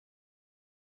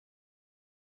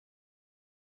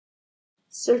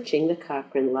Searching the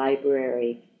Cochrane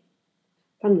Library.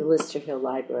 From the Lister Hill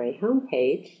Library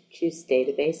homepage, choose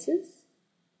Databases,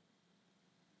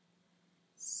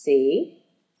 See,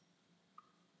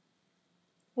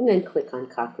 and then click on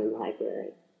Cochrane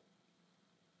Library.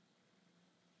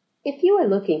 If you are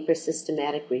looking for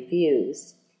systematic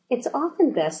reviews, it's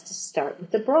often best to start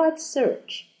with a broad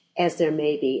search, as there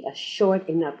may be a short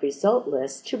enough result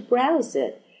list to browse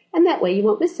it, and that way you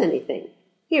won't miss anything.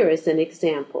 Here is an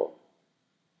example.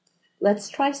 Let's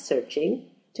try searching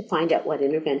to find out what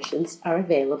interventions are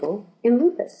available in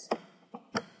lupus.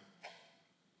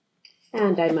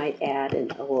 And I might add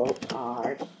an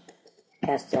OR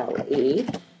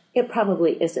SLE. It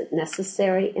probably isn't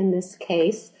necessary in this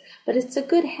case, but it's a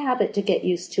good habit to get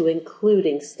used to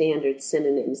including standard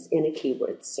synonyms in a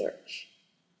keyword search.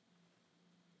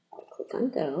 I'll click on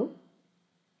Go,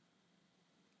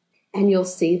 and you'll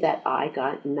see that I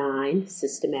got 9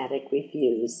 systematic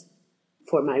reviews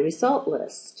for my result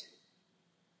list.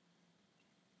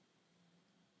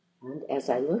 And as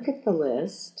I look at the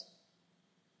list,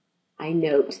 I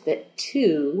note that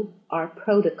 2 are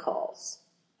protocols.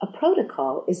 A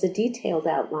protocol is a detailed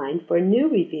outline for a new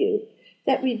review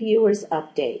that reviewers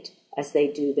update as they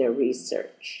do their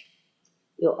research.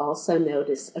 You'll also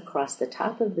notice across the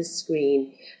top of the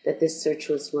screen that this search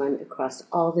was run across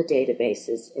all the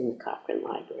databases in the Cochrane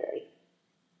Library.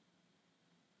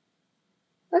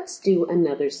 Let's do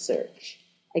another search.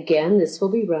 Again, this will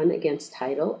be run against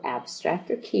title,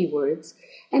 abstract, or keywords,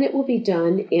 and it will be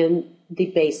done in the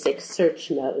basic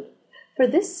search mode. For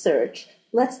this search,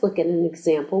 let's look at an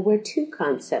example where 2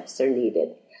 concepts are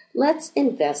needed. Let's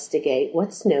investigate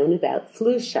what's known about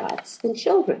flu shots in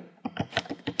children.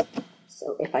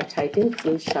 So if I type in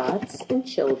flu shots in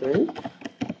children,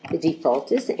 the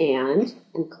default is and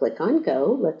click on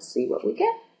Go. Let's see what we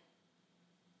get.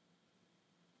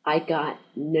 I got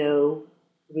no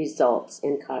results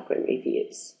in Cochrane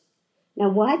reviews. Now,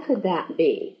 why could that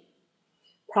be?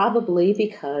 Probably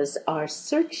because our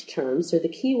search terms, or the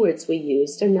keywords we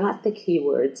used, are not the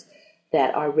keywords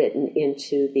that are written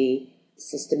into the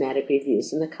systematic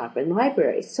reviews in the Cochrane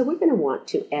Library. So we're going to want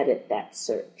to edit that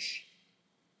search.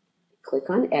 Click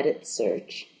on Edit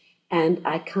Search, and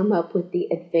I come up with the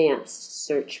Advanced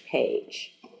Search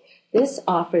page. This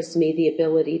offers me the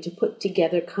ability to put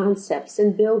together concepts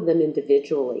and build them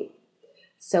individually.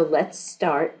 So let's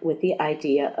start with the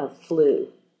idea of flu.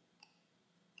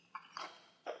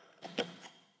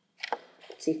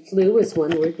 See, flu is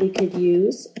one word we could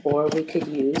use, or we could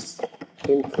use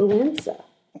influenza.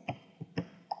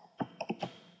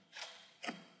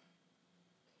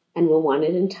 And we'll want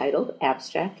it entitled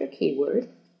abstract or keyword.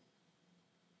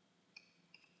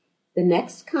 The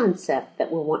next concept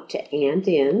that we'll want to and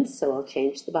in, so I'll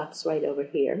change the box right over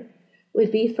here,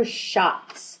 would be for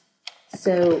shots.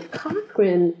 So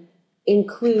Cochrane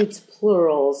includes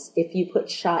plurals. If you put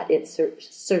shot, it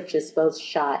searches both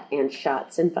shot and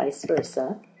shots and vice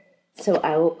versa. So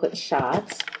I will put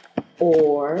shots,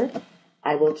 or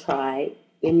I will try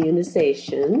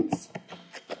immunizations.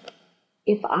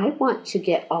 If I want to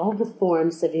get all the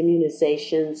forms of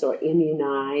immunizations or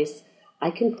immunize, I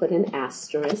can put an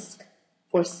asterisk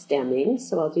for stemming,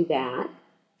 so I'll do that.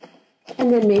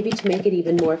 And then maybe to make it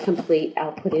even more complete,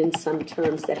 I'll put in some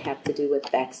terms that have to do with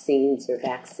vaccines or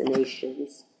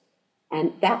vaccinations.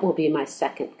 And that will be my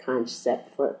second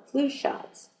concept for flu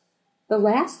shots. The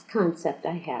last concept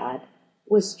I had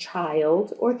was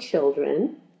child or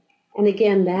children. And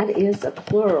again, that is a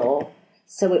plural,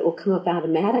 so it will come up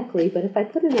automatically. But if I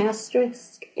put an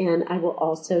asterisk, and I will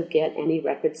also get any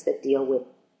records that deal with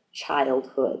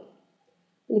childhood.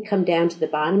 I'm going to come down to the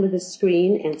bottom of the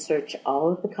screen and search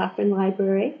all of the Cochrane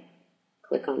Library.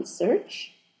 Click on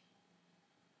Search.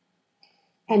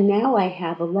 And now I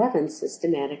have 11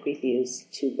 systematic reviews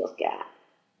to look at,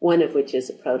 one of which is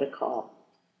a protocol.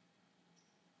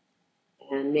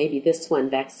 And maybe this one,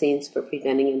 Vaccines for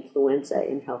Preventing Influenza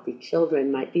in Healthy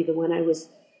Children, might be the one I was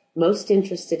most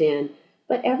interested in,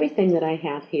 but everything that I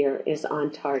have here is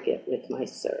on target with my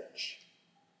search.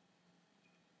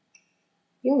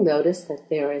 You'll notice that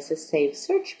there is a Save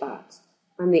Search box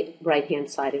on the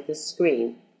right-hand side of the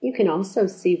screen. You can also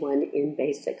see one in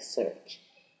Basic Search.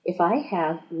 If I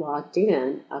have logged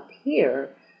in up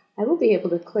here, I will be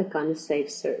able to click on the Save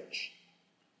Search,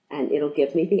 and it'll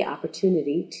give me the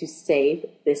opportunity to save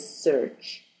this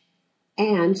search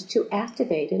and to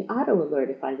activate an auto alert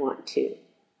if I want to.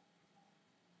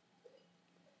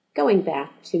 Going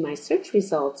back to my search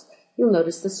results, you'll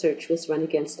notice the search was run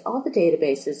against all the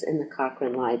databases in the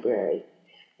Cochrane Library.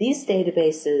 These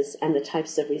databases and the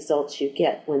types of results you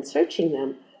get when searching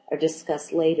them are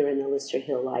discussed later in the Lister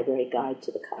Hill Library Guide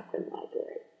to the Cochrane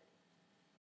Library.